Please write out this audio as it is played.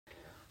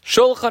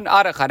Shulchan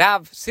Aruch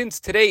Harav. Since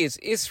today is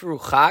Isru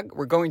Chag,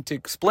 we're going to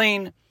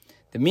explain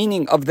the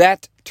meaning of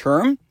that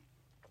term.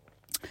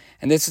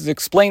 And this is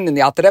explained in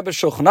the Alter Rebbe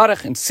Shulchan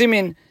Aruch in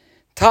Simin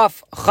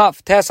Taf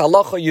Chaf Tes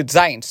Halacha Yud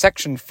Zayin,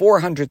 section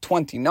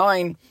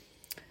 429,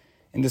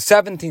 in the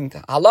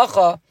 17th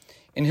Halacha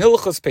in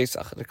Halachos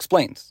Pesach. It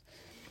explains: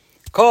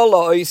 Kol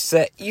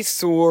ha'oiseh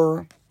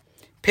isur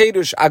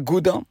perush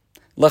aguda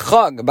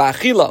lechag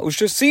ba'achila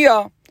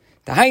u'shasiya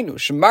dahainu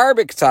shemar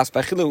b'ktsas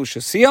ba'achila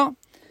u'shasiya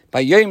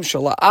b'yom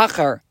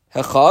shala'achar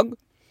hechag.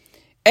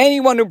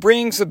 Anyone who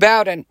brings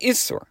about an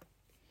isur,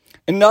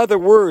 in other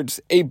words,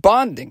 a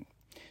bonding,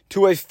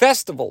 to a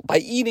festival by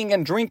eating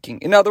and drinking.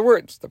 In other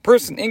words, the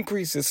person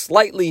increases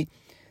slightly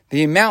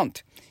the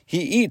amount he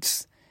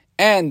eats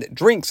and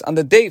drinks on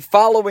the day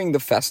following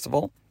the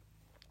festival,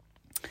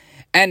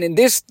 and in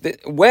this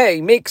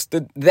way makes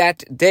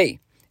that day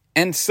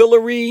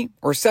ancillary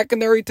or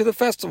secondary to the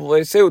festival.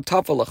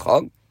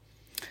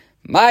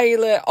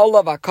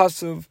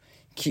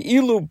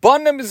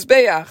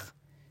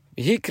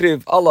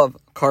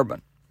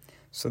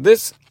 So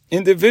this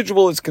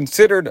individual is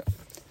considered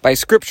by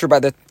Scripture, by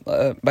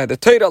the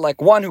Torah,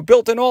 like one who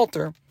built an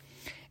altar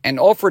and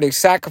offered a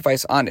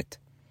sacrifice on it.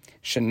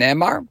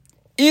 Shenemar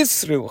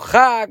Isru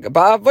Chag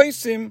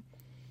ba'avosim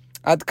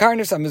ad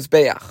karnis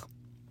hamizbeach.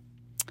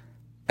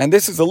 And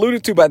this is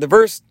alluded to by the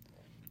verse,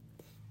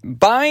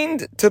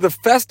 bind to the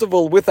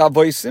festival with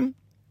avosim.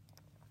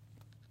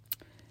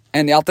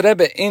 And the Alter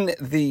Rebbe in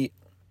the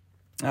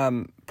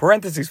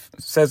parentheses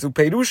says,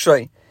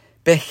 Upeirushay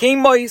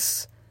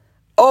behemois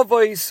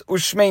avos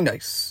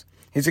ushmenos.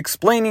 He's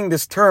explaining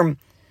this term,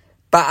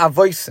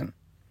 ba'avosim.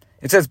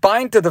 It says,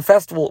 bind to the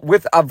festival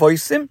with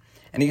avosim,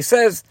 and he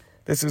says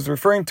this is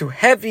referring to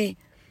heavy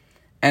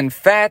and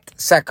fat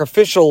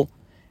sacrificial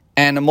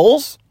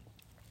animals,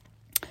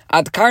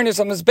 ad karnis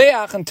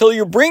hamizbeach, until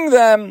you bring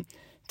them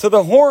to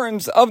the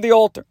horns of the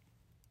altar.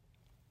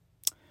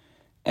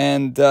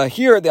 And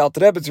here the Alter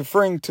Rebbe is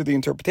referring to the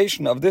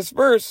interpretation of this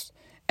verse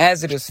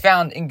as it is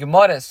found in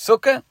Gemara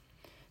Sukkah,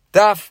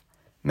 Daf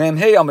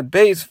Memhei Amud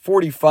Beis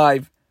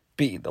 45b.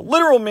 The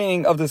literal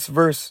meaning of this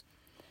verse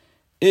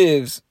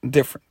is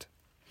different.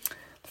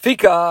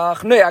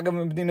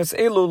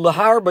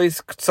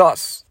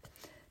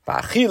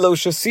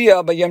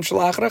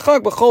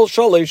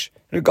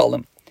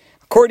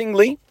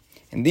 Accordingly,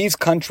 in these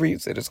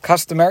countries, it is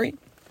customary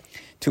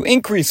to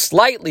increase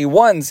slightly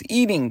one's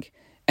eating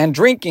and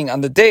drinking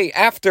on the day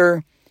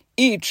after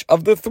each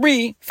of the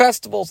three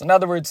festivals. In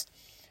other words,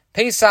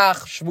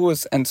 Pesach,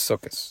 Shavuos, and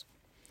Sukkot.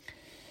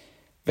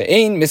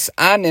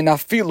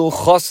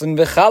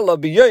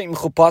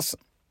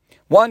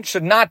 One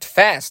should not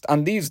fast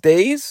on these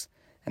days,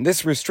 and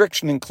this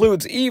restriction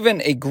includes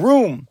even a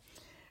groom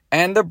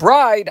and the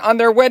bride on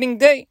their wedding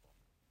day.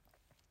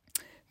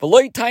 And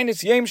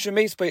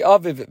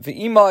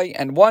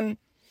one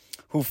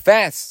who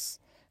fasts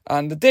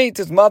on the date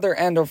his mother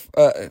and her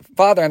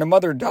father and her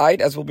mother died,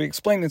 as will be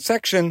explained in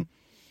section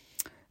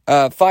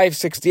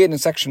 568 and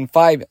section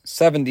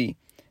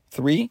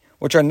 573,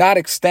 which are not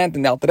extant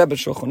in the Alter Rebbe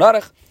Shulchan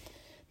Aruch.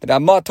 The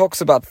Ramah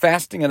talks about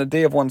fasting on the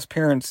day of one's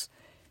parents'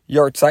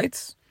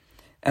 yahrzeits,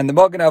 and the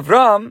Magen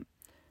Avram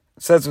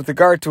says with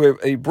regard to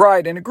a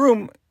bride and a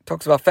groom,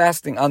 talks about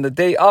fasting on the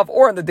day of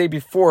or on the day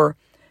before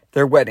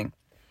their wedding.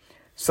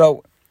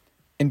 So,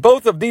 in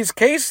both of these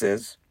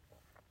cases,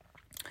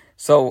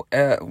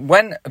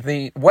 when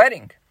the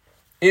wedding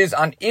is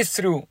on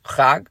Isru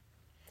Chag,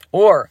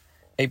 or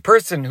a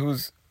person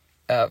whose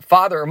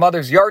father or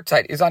mother's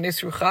yahrzeit is on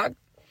Isru Chag,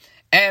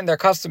 and their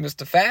custom is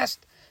to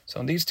fast,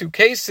 so in these two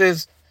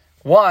cases,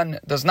 one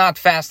does not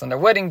fast on their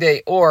wedding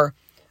day or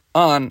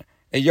on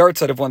a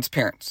yahrzeit of one's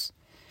parents.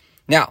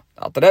 Now,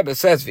 Alter Rebbe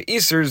says,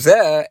 "V'isur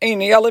zeh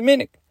eini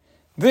alaminik."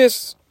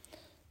 This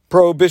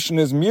prohibition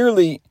is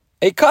merely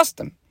a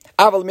custom.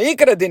 Aval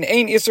meikar din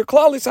ein isur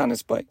klalis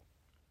anisbay.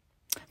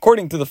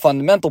 According to the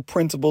fundamental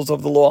principles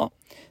of the law,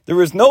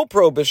 there is no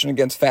prohibition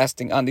against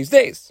fasting on these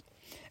days.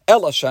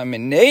 Ela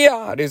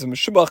shamineya harei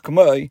meshubach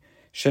kamei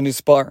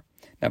shenispar.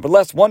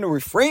 Nevertheless, one who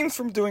refrains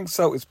from doing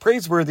so is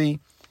praiseworthy,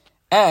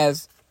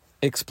 as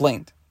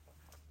explained.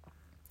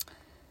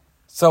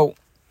 So,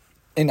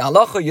 in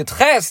Halacha Yud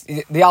Ches,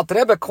 the Alter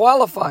Rebbe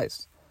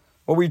qualifies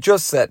what we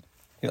just said.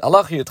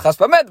 Halacha Yud Ches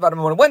Bamed,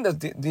 when does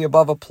the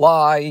above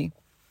apply?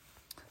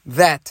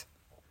 That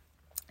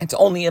it's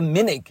only a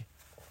minig,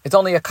 it's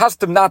only a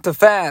custom not to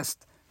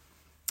fast.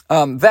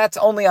 That's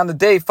only on the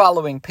day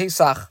following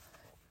Pesach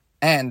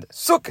and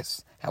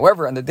Sukkot.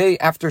 However, on the day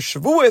after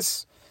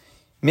Shavuos,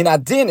 min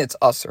adin, it's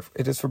asur.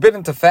 It is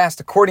forbidden to fast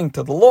according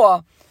to the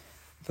law,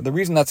 for the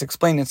reason that's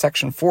explained in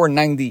section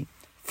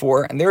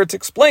 494. And there it's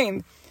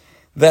explained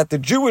that the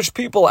Jewish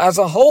people as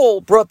a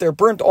whole brought their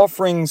burnt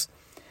offerings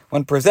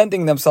when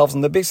presenting themselves in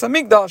the Beis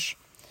Hamikdash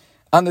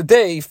on the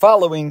day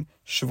following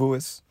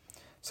Shavuos.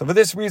 So for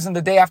this reason,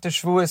 the day after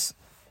Shavuos,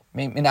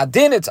 min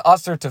adin, it's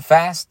asur to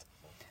fast.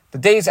 The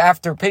days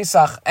after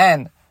Pesach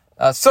and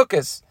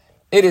Sukkot,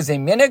 it is a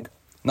minig.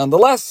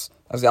 Nonetheless,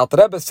 as the Alter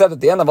Rebbe said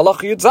at the end of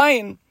Halacha Yud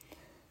Zayin,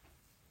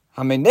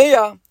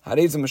 Hameneya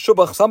harei ze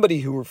meshubach,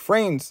 somebody who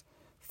refrains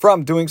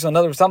from doing so.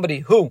 Another somebody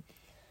who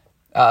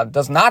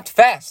does not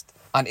fast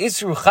on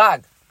Isru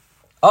Chag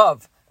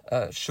of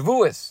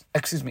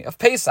of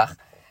Pesach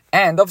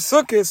and of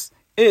Sukkot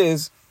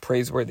is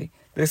praiseworthy.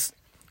 This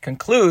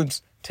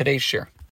concludes today's shir.